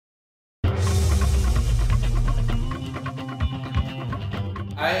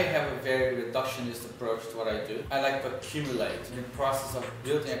I have a very reductionist approach to what I do. I like to accumulate. In the process of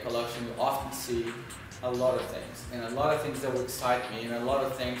building a collection, you often see a lot of things, and a lot of things that will excite me, and a lot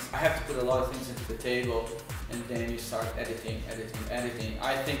of things, I have to put a lot of things into the table, and then you start editing.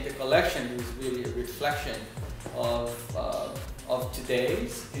 I think the collection is really a reflection of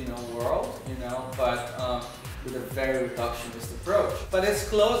today's world, but with a very reductionist approach. But it's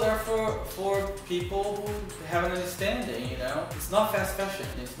closer for people who have an understanding, It's not fast fashion,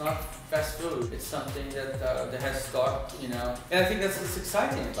 it's not fast food, it's something that has thought, and I think that's what's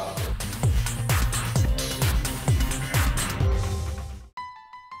exciting about it.